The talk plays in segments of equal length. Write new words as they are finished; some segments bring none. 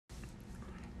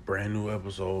Brand new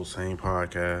episode, same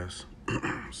podcast,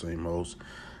 same host.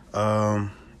 Yeah,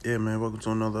 man, welcome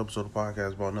to another episode of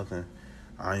Podcast About Nothing.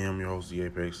 I am your host, The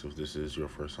Apex, if this is your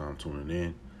first time tuning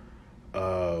in.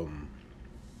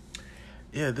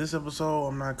 Yeah, this episode,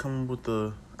 I'm not coming with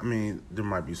there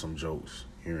might be some jokes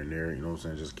here and there, you know what I'm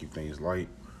saying, just keep things light.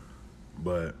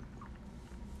 But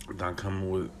I'm not coming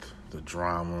with the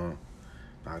drama,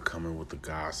 not coming with the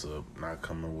gossip, not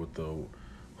coming with the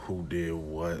who did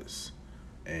what's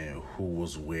and who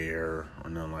was where or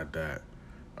nothing like that.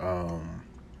 I'm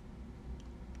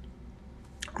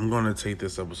going to take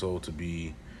this episode to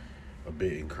be a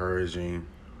bit encouraging,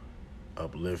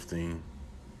 uplifting,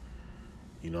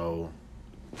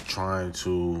 trying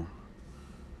to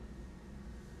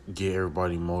get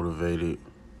everybody motivated,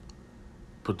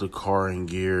 put the car in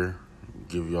gear,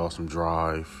 give y'all some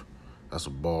drive. That's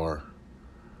a bar.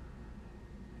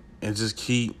 And just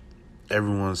keep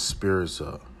everyone's spirits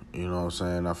up. You know what I'm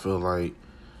saying? I feel like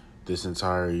this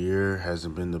entire year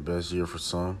hasn't been the best year for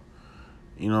some.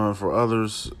 And for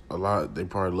others, a lot, they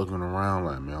probably looking around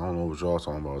like, man, I don't know what y'all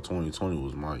talking about. 2020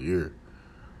 was my year.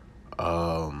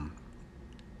 But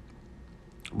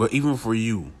even for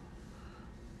you,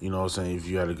 you know what I'm saying, if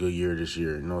you had a good year this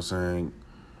year, you know what I'm saying,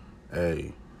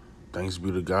 hey, thanks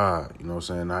be to God. You know what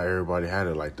I'm saying? Not everybody had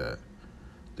it like that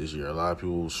this year. A lot of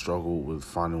people struggled with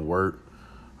finding work.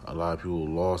 A lot of people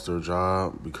lost their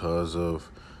job because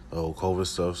of the whole COVID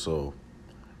stuff. So,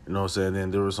 you know what I'm saying? Then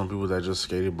there were some people that just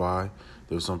skated by.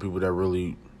 There were some people that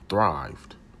really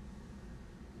thrived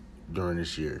during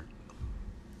this year.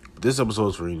 But this episode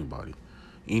is for anybody.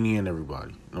 Any and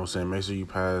everybody. You know what I'm saying? Make sure you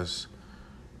pass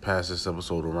this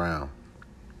episode around.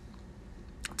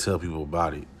 Tell people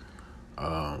about it.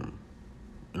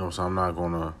 So I'm not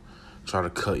going to try to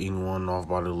cut anyone off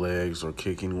by the legs or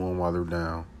kick anyone while they're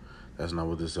down. That's not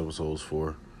what this episode is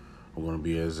for. We're going to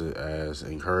be as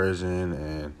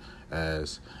encouraging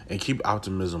and keep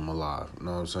optimism alive. You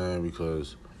know what I'm saying?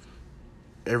 Because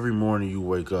every morning you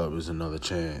wake up is another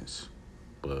chance.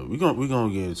 But we're gonna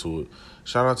get into it.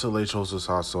 Shout out to Lechosa's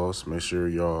Hot Sauce. Make sure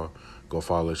y'all go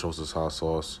follow Lechosa's Hot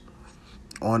Sauce.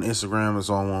 On Instagram,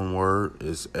 it's all one word.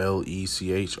 It's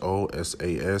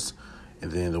LECHOSAS.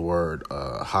 And then the word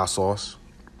hot sauce.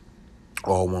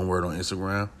 All one word on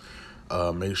Instagram.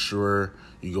 Make sure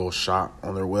you go shop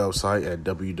on their website at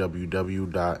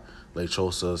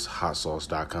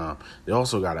www.lechosashotsauce.com. They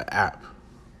also got an app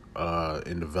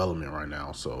in development right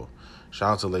now. So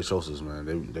shout out to Lechosas, man.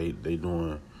 They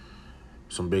doing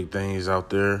some big things out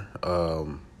there.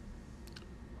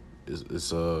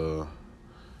 It's a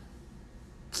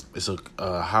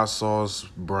hot sauce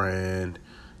brand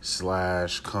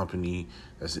 / company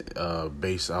that's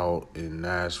based out in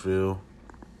Nashville.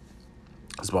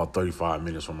 It's about 35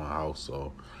 minutes from my house.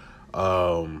 So,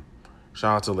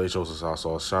 shout out to Lechosas Hot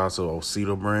Sauce. Shout out to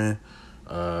Osita brand.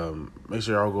 Make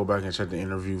sure y'all go back and check the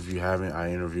interview if you haven't.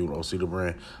 I interviewed Osita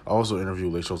brand. I also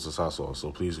interviewed Lechosas Hot Sauce. So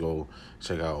please go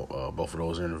check out both of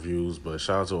those interviews. But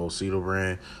shout out to Osita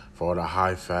brand for all the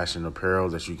high fashion apparel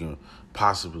that you can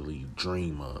possibly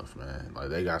dream of, man. Like,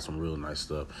 they got some real nice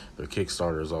stuff. Their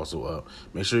Kickstarter is also up.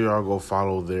 Make sure y'all go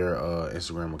follow their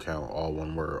Instagram account, all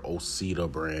one word,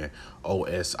 Osita brand,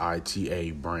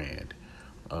 OSITA brand.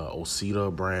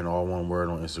 Osita brand, all one word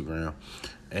on Instagram.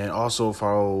 And also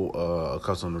follow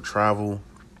Accustomed to Travel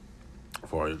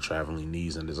for all your traveling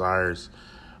needs and desires.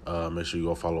 Make sure you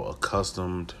go follow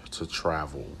Accustomed to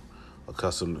Travel.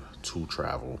 Accustomed to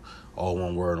Travel. All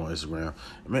one word on Instagram.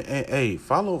 Man, hey,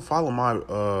 follow the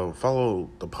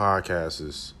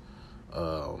podcast's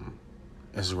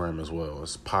Instagram as well.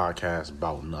 It's Podcast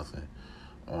About Nothing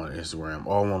on Instagram.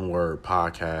 All one word,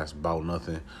 Podcast About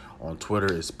Nothing. On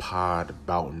Twitter, it's Pod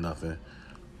About Nothing.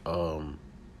 I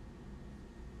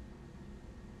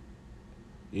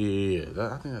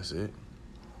think that's it.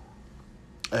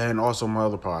 And also my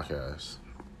other podcast,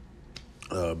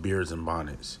 Beards and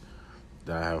Bonnets,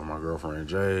 that I have with my girlfriend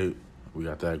Jade. We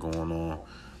got that going on.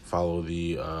 Follow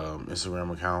the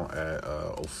Instagram account at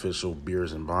official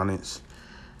Beards and Bonnets.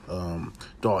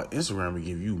 Instagram will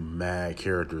give you mad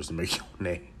characters to make your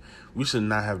name. We should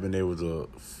not have been able to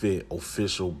fit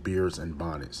official Beards and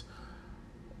Bonnets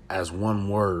as one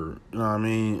word. You know what I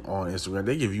mean? On Instagram,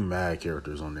 they give you mad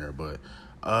characters on there, but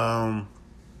I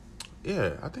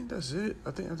think that's it.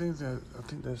 I think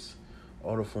that's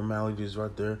all the formalities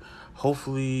right there.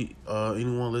 Hopefully,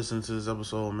 anyone listening to this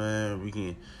episode, man, we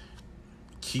can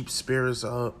keep spirits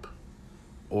up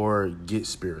or get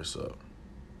spirits up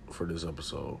for this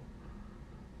episode.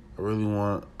 I really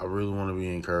want to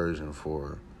be encouraging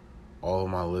for all of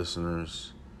my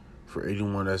listeners, for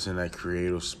anyone that's in that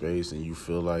creative space and you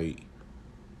feel like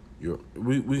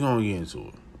we gonna get into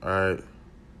it. All right.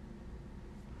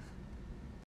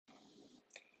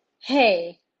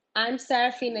 Hey, I'm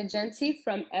Serafina Genti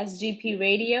from SGP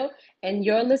Radio, and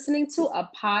you're listening to a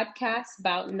podcast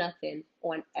about nothing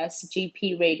on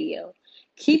SGP Radio.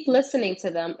 Keep listening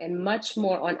to them and much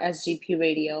more on SGP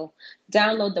Radio.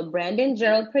 Download the Brandon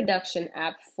Gerald Production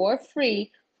app for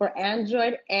free for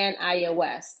Android and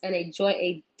iOS and enjoy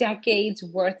a decade's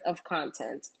worth of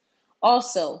content.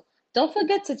 Also, don't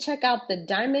forget to check out the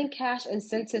Diamond Cash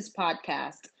Incentives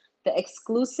podcast, the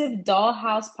exclusive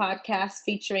Dollhouse podcast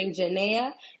featuring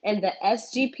Janaea, and the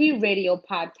SGP Radio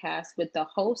podcast with the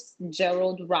host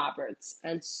Gerald Roberts,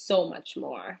 and so much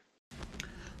more.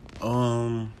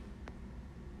 Um,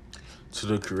 to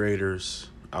the creators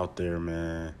out there,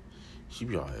 man,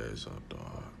 keep your heads up,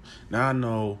 dog. Now I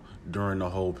know during the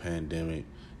whole pandemic,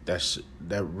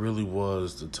 that really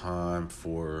was the time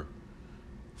for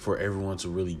everyone to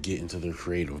really get into their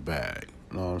creative bag.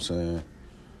 You know what I'm saying?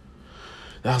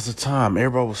 That was the time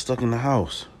everybody was stuck in the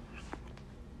house.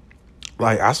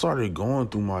 Like, I started going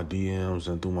through my DMs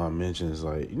and through my mentions,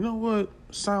 like, you know what,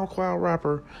 SoundCloud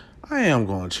rapper, I am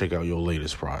going to check out your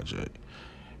latest project.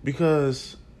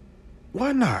 Because,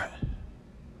 why not?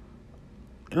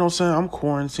 You know what I'm saying? I'm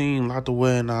quarantined, locked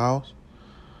away in the house.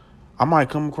 I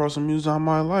might come across some music I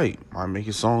might like. Might make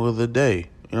a song of the day.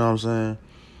 You know what I'm saying?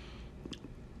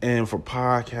 And for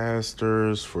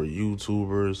podcasters, for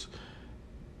YouTubers,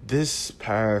 this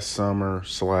past summer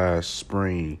 /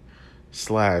 spring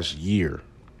 / year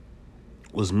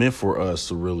was meant for us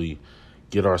to really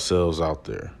get ourselves out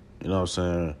there. You know what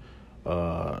I'm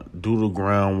saying? Do the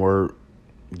groundwork,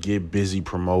 get busy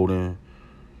promoting,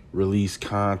 release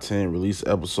content, release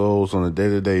episodes on a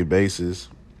day-to-day basis.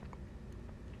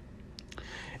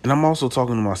 And I'm also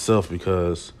talking to myself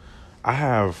because I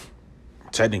have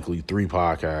technically 3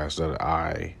 podcasts that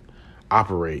I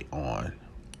operate on.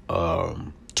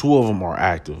 2 of them are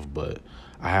active, but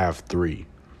I have 3.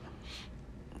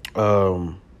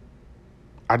 I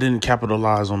didn't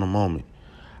capitalize on the moment.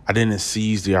 I didn't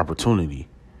seize the opportunity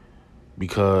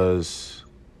because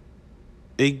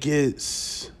it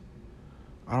gets,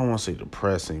 I don't want to say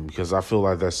depressing because I feel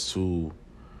like that's too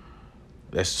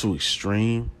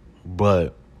extreme,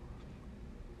 but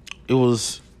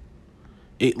it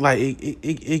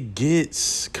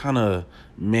gets kind of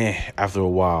meh after a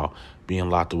while being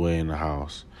locked away in the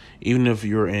house. Even if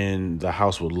you're in the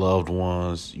house with loved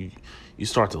ones, you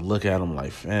start to look at them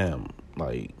like, fam,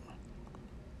 like,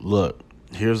 look,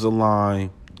 here's the line.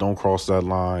 Don't cross that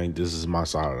line. This is my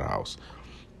side of the house.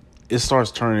 It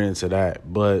starts turning into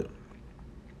that, but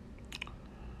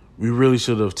we really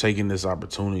should have taken this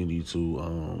opportunity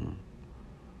to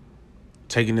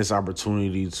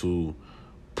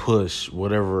push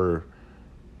whatever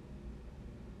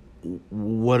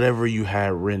you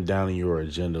had written down in your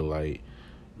agenda. Like,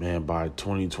 man, by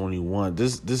 2021,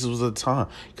 this was a time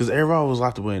because everybody was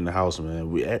locked away in the house,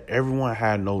 man. Everyone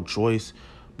had no choice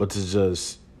but to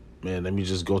just, man, let me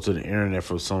just go to the internet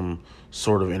for some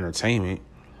sort of entertainment.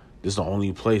 This is the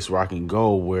only place where I can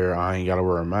go where I ain't gotta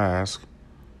wear a mask.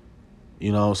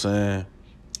 You know what I'm saying?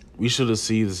 We should have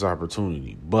seized this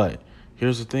opportunity. But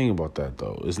here's the thing about that,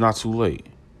 though. It's not too late.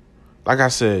 Like I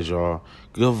said, y'all,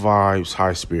 good vibes,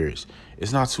 high spirits.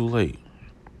 It's not too late.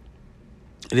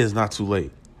 It is not too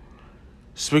late.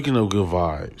 Speaking of good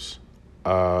vibes,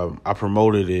 I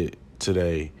promoted it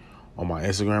today on my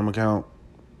Instagram account.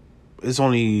 It's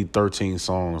only 13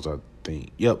 songs, I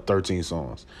think. Yep, 13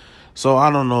 songs. So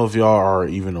I don't know if y'all are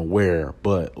even aware,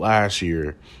 but last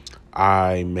year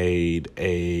I made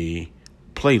a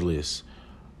playlist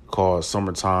called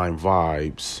Summertime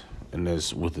Vibes, and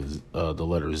that's with the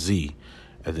letter Z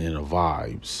at the end of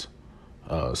Vibes.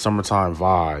 Summertime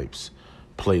Vibes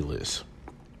playlist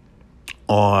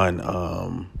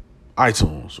on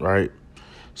iTunes, right?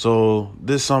 So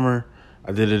this summer,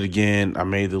 I did it again. I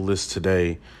made the list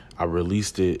today. I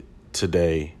released it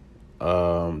today.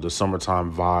 The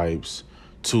Summertime Vibes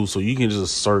 2. So you can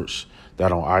just search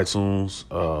that on iTunes.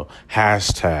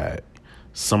 Hashtag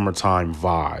Summertime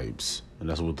Vibes. And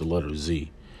that's with the letter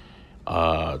Z.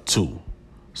 2.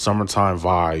 Summertime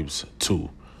Vibes 2.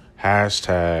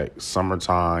 Hashtag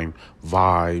Summertime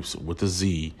Vibes with the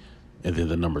Z and then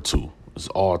the number 2. It's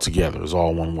all together. It's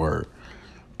all one word.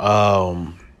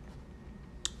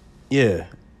 Yeah.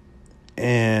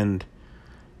 And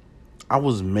I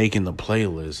was making the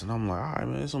playlist and I'm like, all right,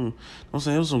 man,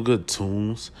 there was some good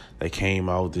tunes that came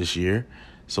out this year.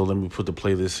 So let me put the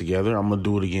playlist together. I'm going to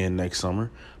do it again next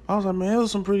summer. I was like, man, there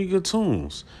was some pretty good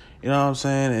tunes. You know what I'm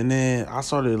saying? And then I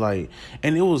started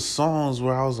and it was songs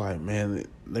where I was like, man,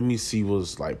 let me see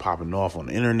what's like popping off on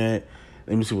the internet.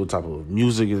 Let me see what type of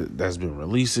music that's been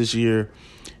released this year.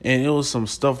 And it was some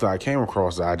stuff that I came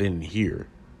across that I didn't hear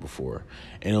before.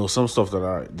 And it was some stuff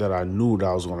that I knew that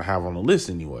I was going to have on the list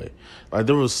anyway. Like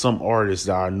there was some artists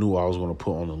that I knew I was going to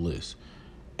put on the list.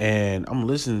 And I'm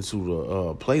listening to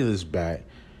the playlist back.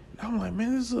 And I'm like,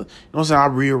 man, this is you know what I'm saying? I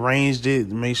rearranged it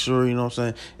to make sure, you know what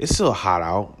I'm saying? It's still hot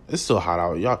out.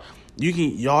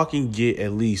 Y'all can get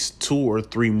at least 2 or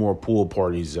 3 more pool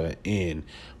parties in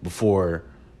before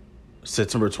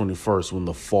September 21st when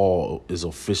the fall is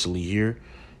officially here.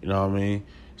 You know what I mean?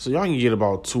 So y'all can get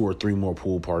about 2 or 3 more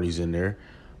pool parties in there.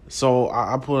 So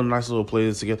I put a nice little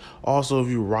playlist together. Also, if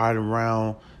you ride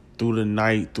around through the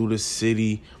night, through the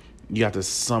city, you got the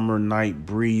summer night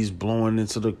breeze blowing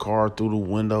into the car through the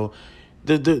window.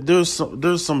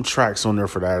 There's some tracks on there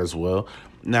for that as well.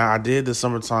 Now, I did the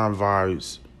Summertime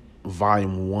Vibes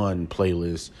Volume 1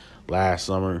 playlist last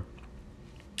summer.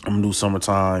 I'm going to do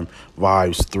Summertime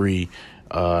Vibes 3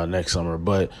 next summer.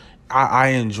 But I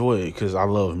enjoy it because I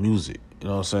love music. You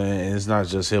know what I'm saying? And it's not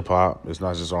just hip-hop. It's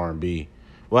not just R&B.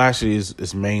 Well, actually,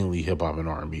 it's mainly hip-hop and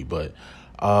R&B. But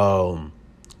I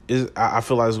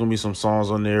feel like there's going to be some songs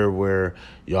on there where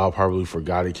y'all probably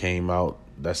forgot it came out.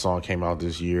 That song came out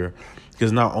this year.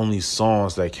 Because not only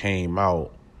songs that came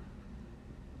out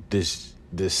this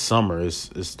summer,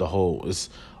 it's the whole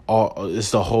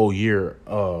year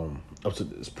up to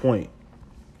this point.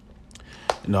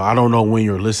 You know, I don't know when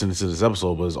you're listening to this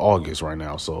episode, but it's August right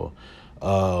now. So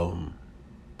all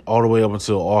the way up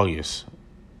until August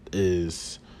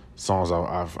is songs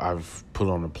I've put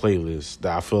on the playlist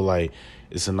that I feel like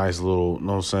it's a nice little, you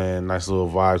know what I'm saying, nice little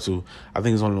vibe to. I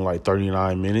think it's only like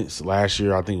 39 minutes. Last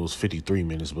year, I think it was 53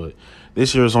 minutes, but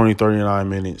this year it's only 39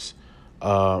 minutes.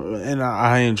 And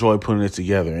I enjoy putting it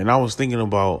together. And I was thinking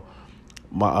about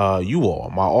my you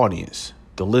all, my audience,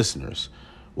 the listeners.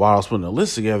 While I was putting the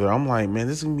list together, I'm like, man,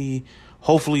 this is going to be,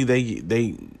 hopefully they you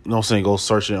know what I'm saying, go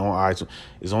search it on iTunes.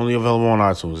 It's only available on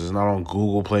iTunes. It's not on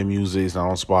Google Play Music. It's not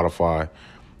on Spotify.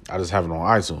 I just have it on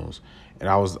iTunes. And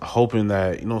I was hoping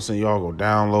that, you know what I'm saying, y'all go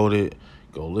download it,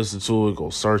 go listen to it, go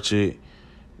search it,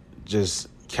 just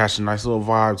catch a nice little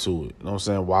vibe to it. You know what I'm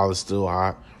saying, while it's still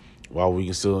hot, while we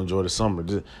can still enjoy the summer.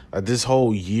 This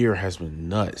whole year has been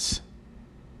nuts.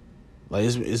 Like,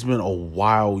 it's been a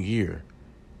wild year.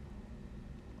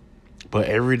 But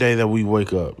every day that we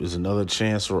wake up is another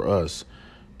chance for us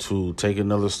to take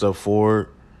another step forward,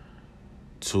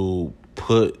 to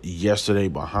put yesterday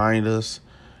behind us.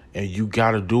 And you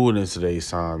got to do it in today's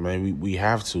time, man. We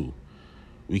have to.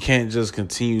 We can't just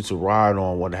continue to ride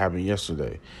on what happened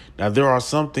yesterday. Now, there are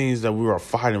some things that we are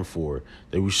fighting for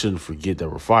that we shouldn't forget that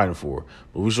we're fighting for.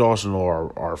 But we should also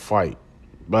know our fight.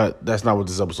 But that's not what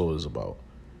this episode is about.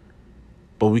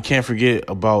 But we can't forget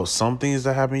about some things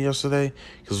that happened yesterday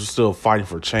because we're still fighting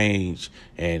for change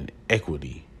and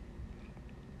equity.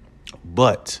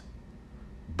 But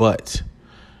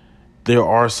there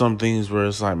are some things where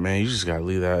it's like, man, you just got to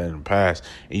leave that in the past.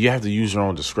 And you have to use your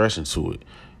own discretion to it.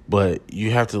 But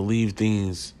you have to leave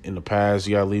things in the past.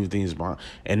 You got to leave things behind.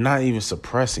 And not even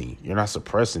suppressing. You're not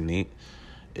suppressing it.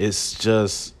 It's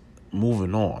just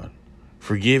moving on.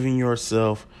 Forgiving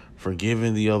yourself.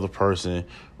 Forgiving the other person.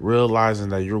 Realizing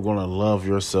that you're going to love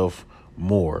yourself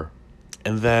more.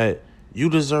 And that you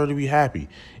deserve to be happy.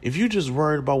 If you're just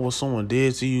worried about what someone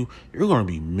did to you, you're going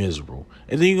to be miserable.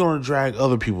 And then you're going to drag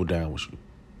other people down with you.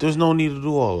 There's no need to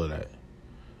do all of that.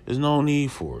 There's no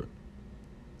need for it.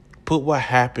 Put what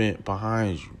happened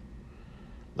behind you.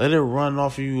 Let it run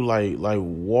off of you like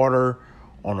water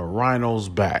on a rhino's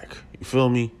back. You feel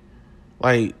me?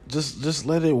 Like, just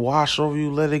let it wash over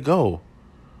you. Let it go.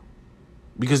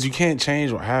 Because you can't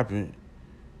change what happened.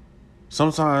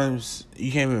 Sometimes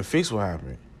you can't even fix what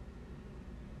happened.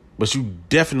 But you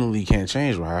definitely can't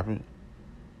change what happened.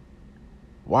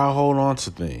 Why hold on to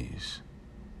things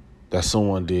that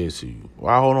someone did to you?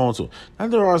 Why hold on to it? Now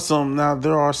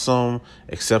there are some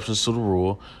exceptions to the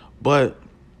rule, but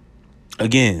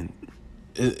again,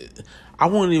 I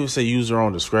wouldn't even say use your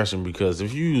own discretion, because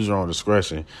if you use your own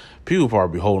discretion, people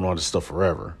probably be holding on to stuff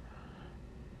forever.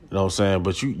 You know what I'm saying?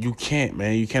 But you can't,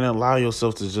 man. You can't allow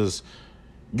yourself to just.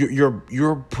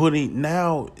 You're putting,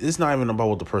 now it's not even about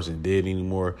what the person did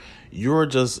anymore. You're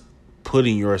just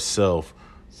putting yourself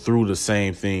through the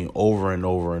same thing over and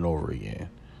over and over again.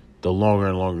 The longer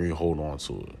and longer you hold on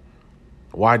to it.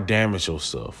 Why damage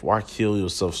yourself? Why kill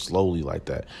yourself slowly like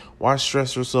that? Why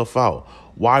stress yourself out?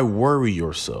 Why worry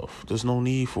yourself? There's no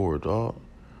need for it, dog.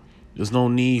 There's no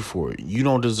need for it. You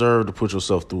don't deserve to put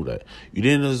yourself through that. You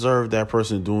didn't deserve that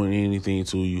person doing anything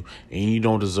to you, and you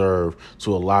don't deserve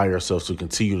to allow yourself to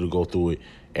continue to go through it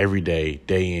every day,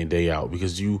 day in, day out,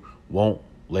 because you won't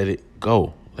let it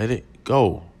go. Let it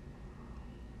go.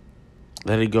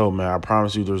 Let it go, man. I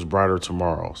promise you there's brighter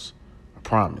tomorrows. I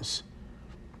promise.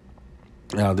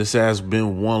 Now, this has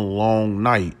been one long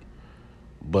night,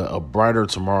 but a brighter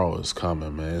tomorrow is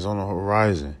coming, man. It's on the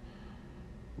horizon.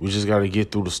 We just got to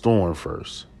get through the storm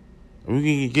first.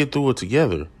 We can get through it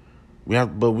together. We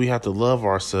have to love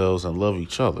ourselves and love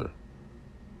each other.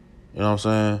 You know what I'm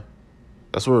saying?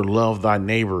 That's where love thy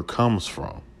neighbor comes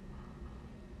from.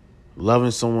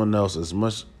 Loving someone else as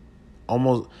much,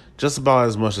 almost just about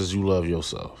as much as you love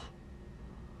yourself.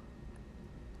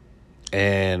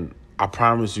 And I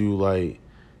promise you, like,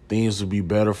 things would be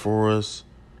better for us.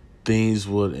 Things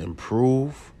would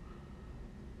improve.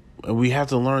 And we have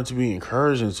to learn to be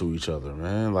encouraging to each other,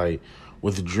 man. Like,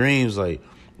 with dreams, like,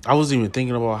 I was even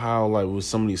thinking about how, like, with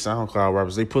some of these SoundCloud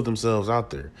rappers, they put themselves out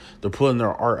there. They're putting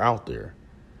their art out there.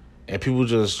 And people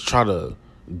just try to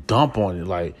dump on it.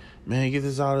 Like, man, get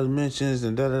this out of the mentions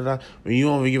and da-da-da. When you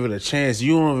don't even give it a chance,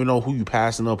 you don't even know who you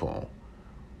passing up on.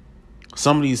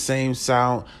 Some of these same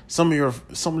sound, some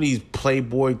of these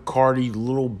Playboy Cardi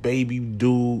little baby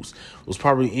dudes was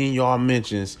probably in y'all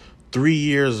mentions 3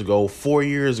 years ago, 4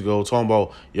 years ago, talking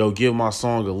about, yo, give my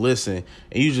song a listen,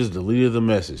 and you just deleted the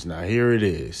message. Now here it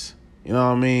is. You know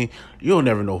what I mean? You'll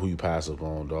never know who you pass up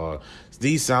on, dog.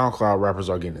 These SoundCloud rappers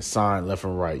are getting signed left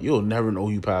and right. You'll never know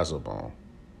who you pass up on.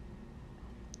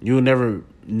 You'll never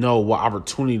know what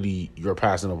opportunity you're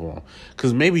passing up on.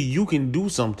 Because maybe you can do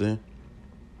something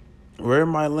where it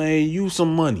might land you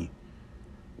some money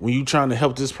when you trying to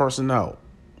help this person out,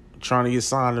 trying to get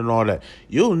signed and all that.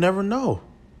 You'll never know.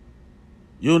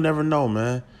 You'll never know,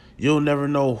 man. You'll never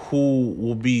know who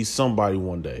will be somebody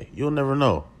one day. You'll never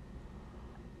know.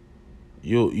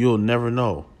 You'll never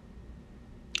know.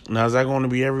 Now, is that going to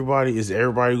be everybody? Is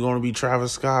everybody going to be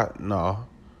Travis Scott? No.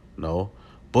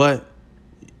 But,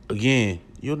 again,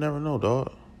 you'll never know,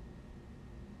 dog.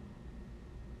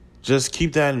 Just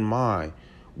keep that in mind.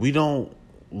 We don't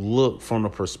look from the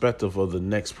perspective of the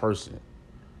next person,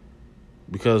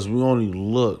 because we only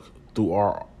look through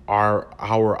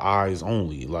our eyes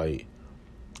only. Like,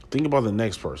 think about the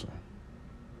next person.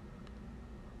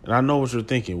 And I know what you're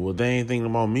thinking. Well, they ain't thinking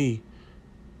about me.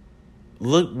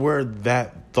 Look where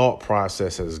that thought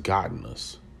process has gotten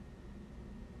us.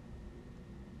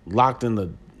 Locked in the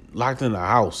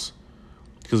house,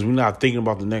 because we're not thinking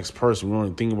about the next person. We're only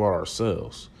thinking about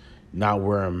ourselves. Not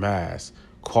wearing masks,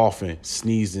 coughing,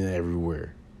 sneezing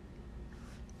everywhere.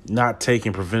 Not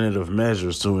taking preventative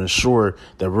measures to ensure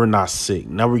that we're not sick.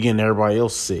 Now we're getting everybody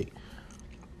else sick.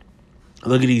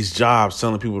 Look at these jobs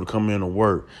telling people to come in and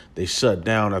work. They shut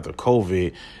down after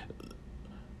COVID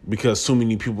because so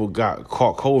many people got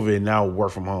caught COVID and now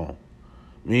work from home.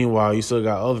 Meanwhile, you still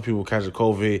got other people catching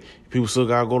COVID. People still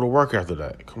got to go to work after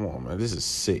that. Come on, man. This is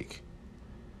sick.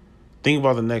 Think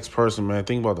about the next person, man.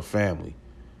 Think about the family.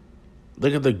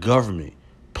 Look at the government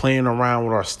playing around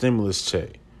with our stimulus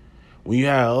check. When you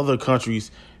have other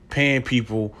countries paying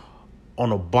people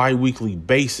on a bi-weekly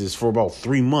basis for about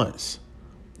 3 months.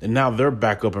 And now they're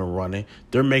back up and running.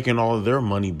 They're making all of their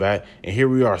money back. And here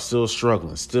we are still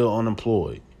struggling, still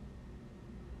unemployed.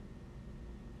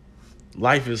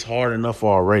 Life is hard enough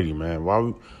already, man.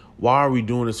 Why are we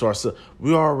doing this to ourselves?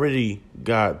 We already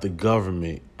got the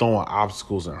government throwing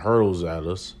obstacles and hurdles at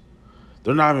us.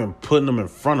 They're not even putting them in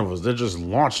front of us. They're just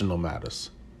launching them at us.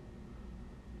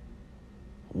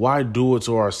 Why do it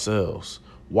to ourselves?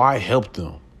 Why help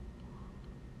them?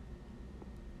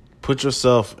 Put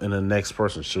yourself in the next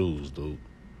person's shoes, dude.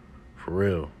 For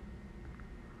real.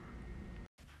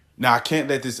 Now, I can't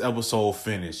let this episode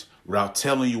finish without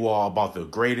telling you all about the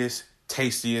greatest,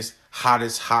 tastiest,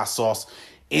 hottest hot sauce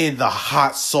in the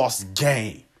hot sauce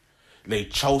game.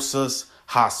 Lechosa's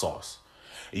hot sauce.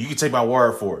 And you can take my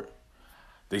word for it.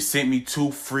 They sent me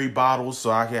 2 free bottles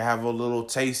so I can have a little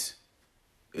taste.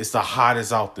 It's the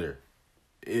hottest out there.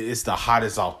 It's the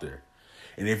hottest out there.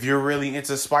 And if you're really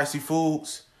into spicy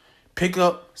foods, pick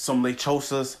up some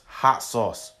Lechosa's hot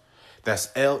sauce. That's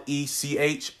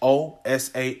Lechosas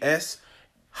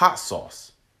hot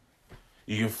sauce.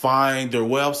 You can find their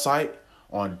website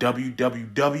on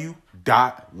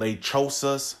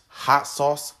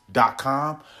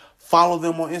www.lechosashotsauce.com. Follow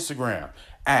them on Instagram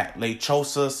at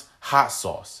Lechosas Hot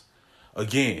Sauce.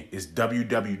 Again, it's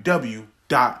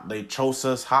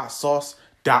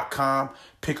www.lechosashotsauce.com.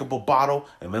 Pick up a bottle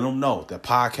and let them know that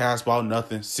Podcast About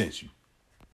Nothing sent you.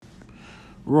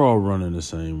 We're all running the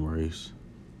same race.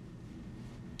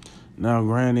 Now,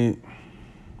 granted,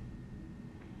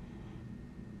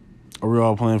 are we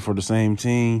all playing for the same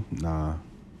team? Nah.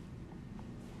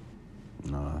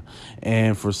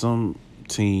 And for some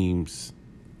teams,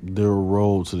 their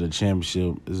road to the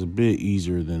championship is a bit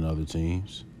easier than other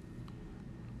teams.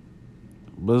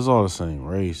 but it's all the same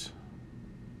race.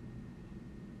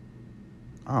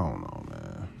 I don't know,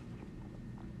 man.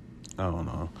 I don't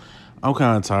know. I'm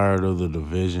kind of tired of the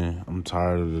division. I'm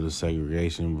tired of the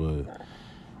segregation, but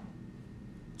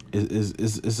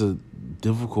it's a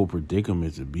difficult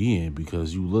predicament to be in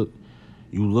because you look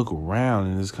around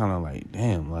and it's kind of like,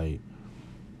 damn, like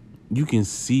you can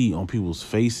see on people's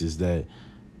faces that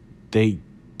they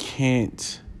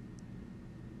can't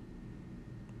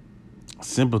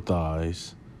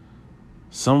sympathize.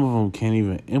 Some of them can't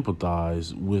even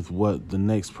empathize with what the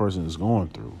next person is going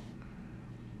through.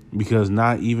 Because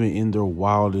not even in their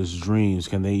wildest dreams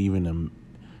can they even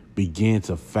begin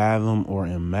to fathom or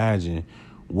imagine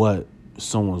what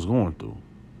someone's going through.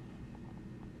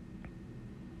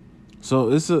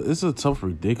 So it's a tough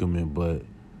predicament, but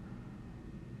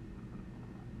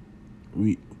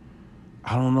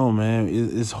I don't know, man.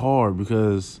 It's hard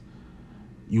because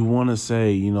you want to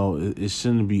say, it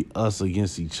shouldn't be us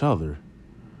against each other.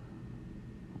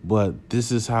 But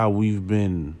this is how we've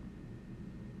been.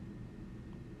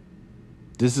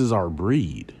 This is our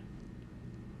breed.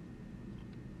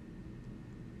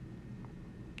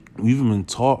 We've been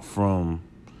taught from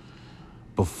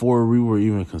before we were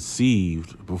even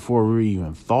conceived, before we were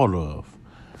even thought of,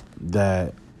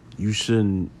 that you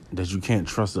can't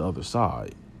trust the other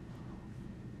side.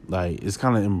 Like, it's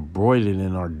kind of embroidered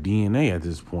in our DNA at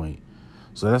this point.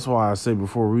 So that's why I say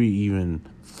before we even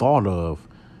thought of,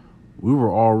 we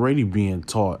were already being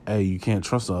taught, hey, you can't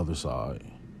trust the other side.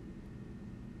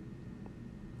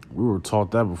 We were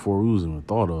taught that before we was even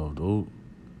thought of, dude.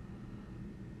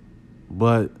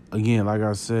 But, again, like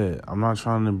I said, I'm not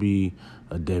trying to be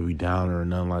a Debbie Downer or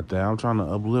nothing like that. I'm trying to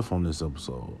uplift on this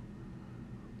episode.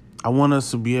 I want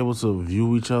us to be able to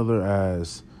view each other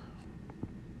as,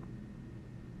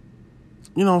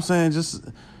 you know what I'm saying,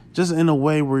 just in a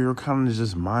way where you're kind of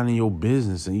just minding your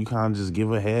business and you kind of just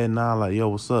give a head nod like, yo,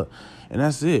 what's up? And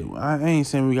that's it. I ain't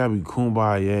saying we got to be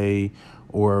kumbaya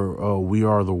or we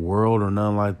are the world or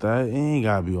nothing like that. It ain't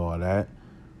got to be all that.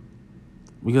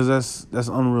 Because that's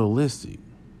unrealistic.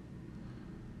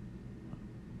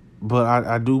 But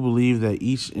I do believe that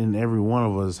each and every one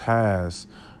of us has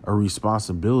a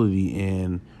responsibility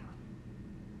in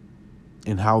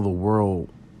how the world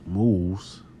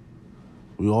moves.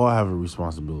 We all have a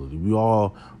responsibility. We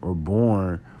all were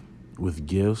born with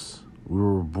gifts. We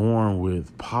were born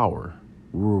with power.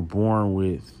 We were born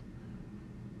with,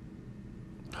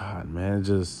 God, man,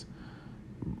 just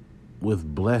with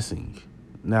blessing.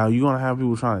 Now, you're going to have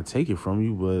people trying to take it from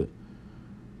you, but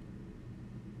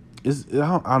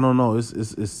I don't know.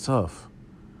 It's tough.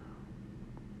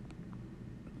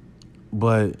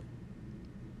 But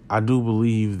I do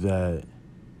believe that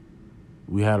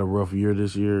we had a rough year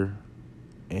this year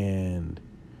and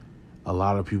a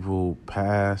lot of people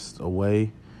passed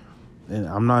away. And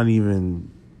I'm not even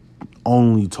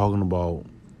only talking about,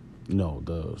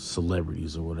 the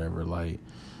celebrities or whatever. Like,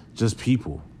 just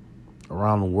people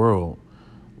around the world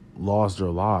lost their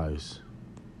lives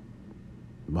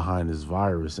behind this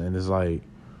virus. And it's like,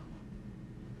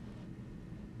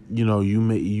 you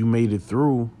made it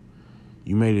through.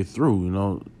 You made it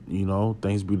through,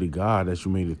 thanks be to God that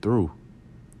you made it through.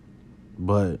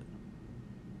 But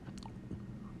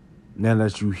now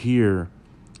that you're here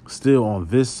still on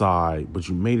this side, but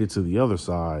you made it to the other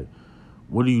side,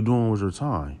 what are you doing with your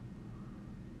time?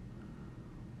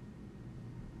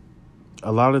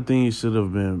 A lot of things should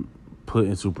have been put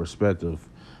into perspective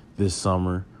this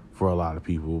summer for a lot of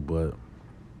people. But,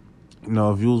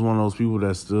 if you was one of those people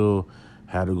that still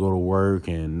had to go to work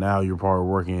and now you're probably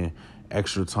working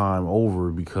extra time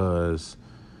over because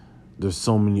there's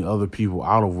so many other people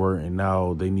out of work and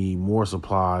now they need more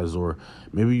supplies, or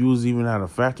maybe you was even at a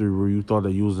factory where you thought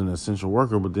that you was an essential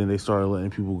worker, but then they started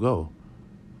letting people go.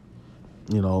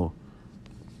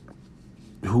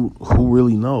 Who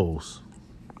really knows?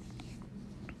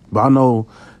 But I know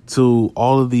to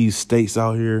all of these states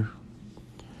out here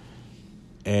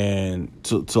and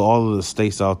to all of the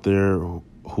states out there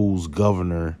whose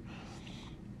governor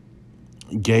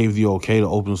gave the okay to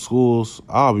open schools,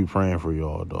 I'll be praying for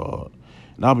y'all, dog.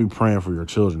 And I'll be praying for your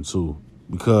children, too.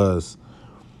 Because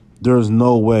there's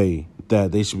no way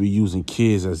that they should be using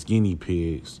kids as guinea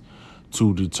pigs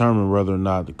to determine whether or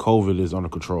not the COVID is under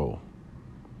control.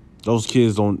 Those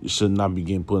kids should not be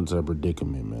getting put into a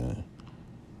predicament, man.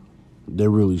 They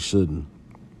really shouldn't.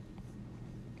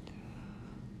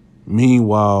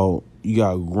 Meanwhile, you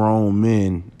got grown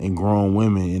men and grown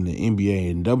women in the NBA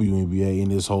and WNBA in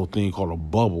this whole thing called a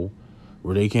bubble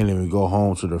where they can't even go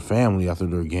home to their family after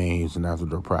their games and after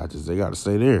their practice. They got to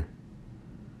stay there.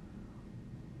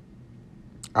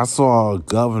 I saw a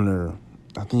governor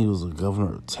I think he was a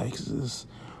governor of Texas.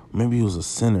 Maybe he was a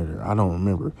senator. I don't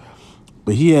remember.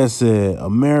 But he had said,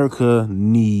 America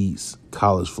needs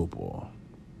college football.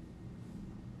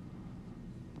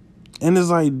 And it's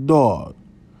like, dog,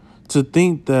 to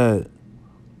think that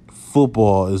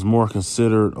football is more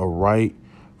considered a right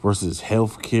versus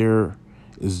healthcare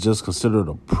is just considered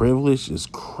a privilege is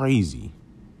crazy.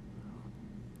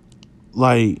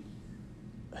 Like,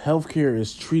 healthcare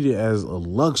is treated as a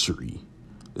luxury.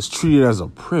 It's treated as a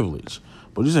privilege.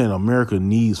 But you're saying America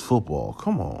needs football.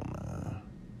 Come on, man.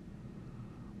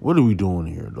 What are we doing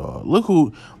here, dog? Look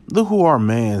who our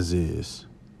mans is.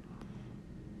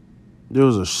 There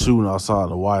was a shooting outside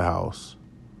the White House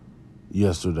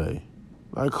yesterday.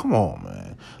 Like, come on,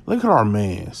 man. Look at our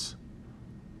mans.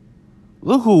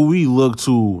 Look who we look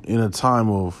to in a time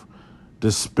of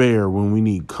despair when we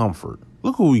need comfort.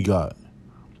 Look who we got.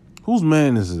 Whose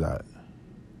man is that?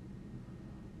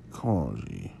 Come on,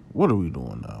 G. What are we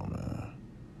doing now, man?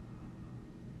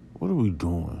 What are we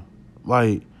doing?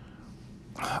 Like,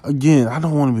 again, I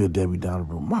don't want to be a Debbie Downer,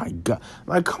 but my God.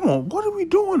 Like, come on. What are we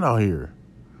doing out here?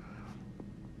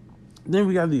 Then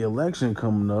we got the election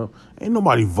coming up. Ain't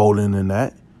nobody voting in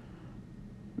that.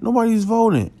 Nobody's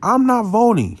voting. I'm not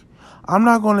voting. I'm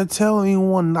not going to tell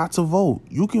anyone not to vote.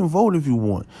 You can vote if you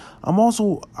want. I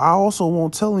also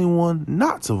won't tell anyone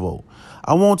not to vote.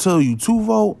 I won't tell you to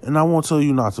vote, and I won't tell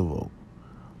you not to vote.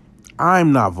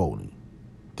 I'm not voting.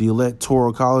 The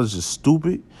Electoral College is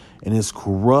stupid, and it's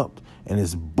corrupt, and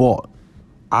it's bought.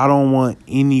 I don't want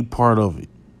any part of it.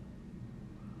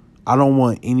 I don't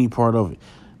want any part of it.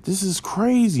 This is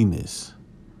craziness.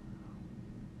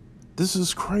 This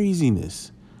is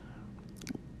craziness.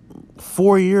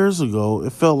 4 years ago,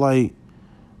 it felt like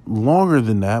longer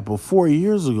than that, but 4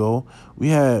 years ago, we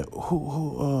had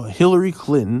Hillary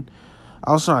Clinton.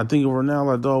 I was trying to think of her now,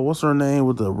 like, dog, what's her name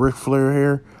with the Ric Flair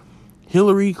hair?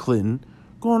 Hillary Clinton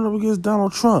going up against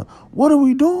Donald Trump. What are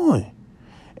we doing?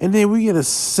 And then we get a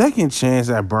second chance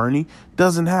at Bernie.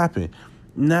 Doesn't happen.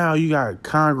 Now you got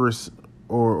Congress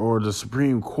or the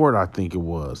Supreme Court, I think it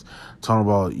was, talking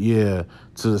about,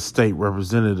 to the state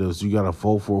representatives, you got to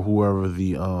vote for whoever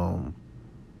the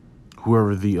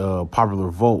popular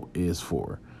vote is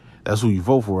for. That's who you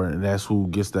vote for, and that's who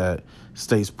gets that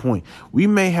state's point. We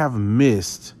may have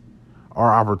missed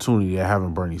our opportunity at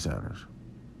having Bernie Sanders.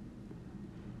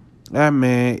 That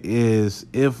man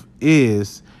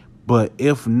but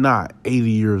if not, 80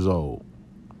 years old.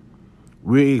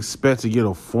 We expect to get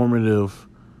a formative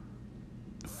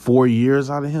 4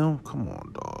 years out of him? Come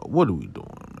on, dog. What are we doing,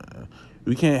 man?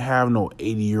 We can't have no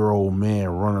 80-year-old man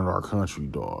running our country,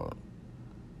 dog.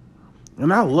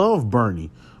 And I love Bernie,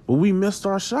 but we missed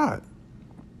our shot.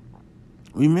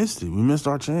 We missed it. We missed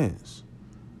our chance.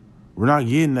 We're not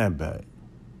getting that back.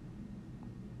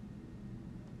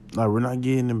 Like, we're not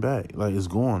getting it back. Like, it's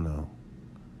gone now.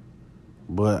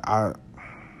 But I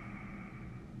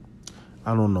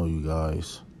don't know, you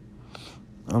guys.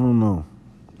 I don't know.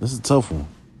 It's a tough one.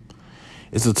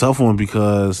 It's a tough one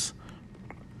because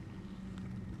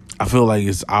I feel like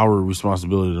it's our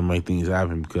responsibility to make things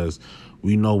happen, because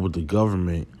we know with the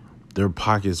government, their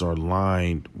pockets are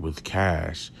lined with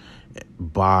cash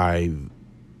by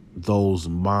those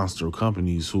monster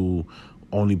companies who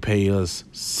only pay us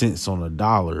cents on a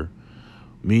dollar.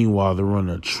 Meanwhile, they're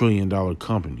running $1 trillion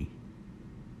company.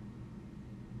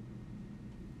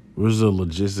 Where's the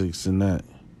logistics in that?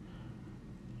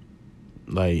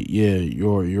 Like, yeah,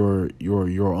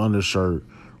 your undershirt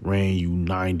ran you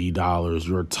 $90.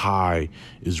 Your tie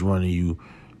is running you,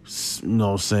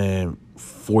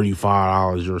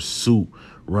 $45. Your suit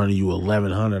running you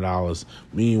 $1,100.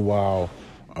 Meanwhile,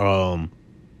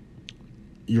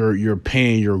 you're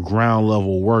paying your ground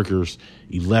level workers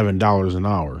 $11 an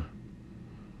hour,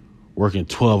 working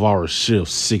 12-hour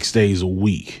shifts 6 days a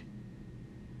week.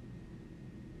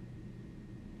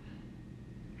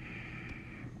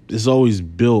 It's always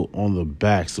built on the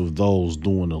backs of those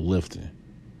doing the lifting.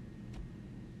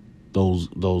 Those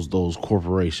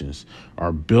corporations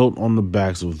are built on the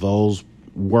backs of those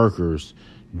workers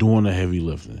doing the heavy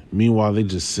lifting. Meanwhile, they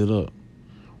just sit up,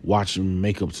 watching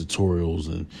makeup tutorials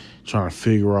and trying to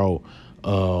figure out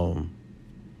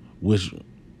which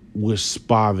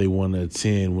spa they want to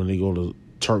attend when they go to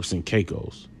Turks and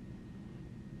Caicos.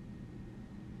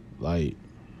 Like,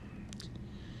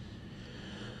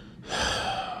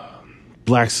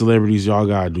 black celebrities, y'all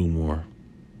gotta do more.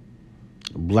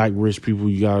 Black rich people,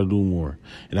 you gotta do more.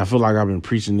 And I feel like I've been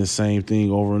preaching this same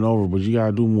thing over and over, but you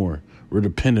gotta do more. We're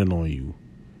dependent on you.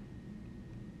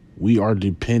 We are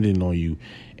dependent on you.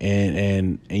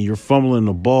 And you're fumbling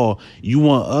the ball. You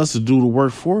want us to do the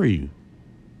work for you.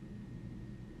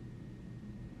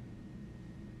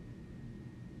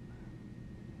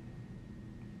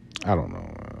 I don't know,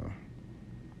 man.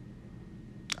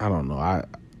 I don't know. I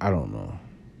don't know.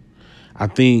 I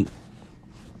think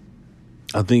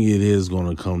it is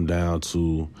going to come down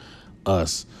to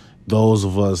us, those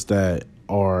of us that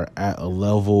are at a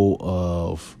level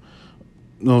of,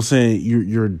 you know what I'm saying,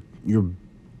 you're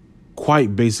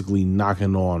quite basically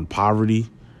knocking on poverty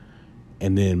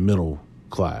and then middle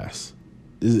class.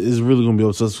 It's really going to be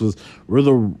up to us because we're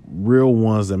the real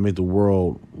ones that make the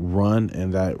world run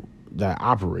and that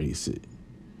operates it.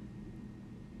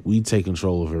 We take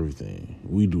control of everything.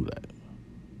 We do that.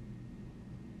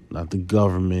 Not the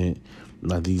government,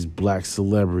 not these black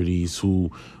celebrities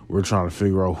who we're trying to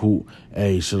figure out who,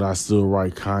 hey, should I still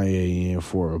write Kanye in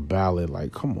for a ballot?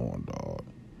 Like, come on, dog.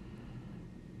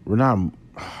 We're not,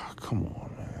 come on,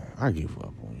 man. I give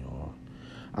up on y'all.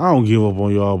 I don't give up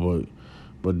on y'all,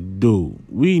 but dude,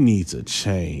 we need to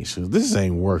change. This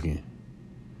ain't working.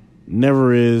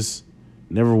 Never is,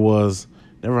 never was,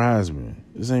 never has been.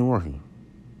 This ain't working.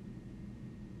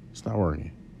 It's not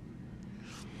working.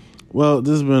 Well,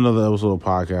 this has been another episode of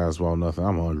Podcast About Nothing.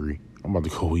 I'm hungry. I'm about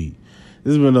to go eat.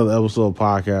 This has been another episode of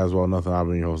Podcast About Nothing. I've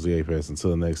been your host, The Apex.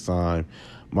 Until next time,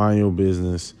 mind your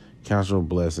business, count your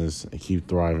blessings, and keep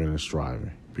thriving and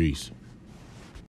striving. Peace.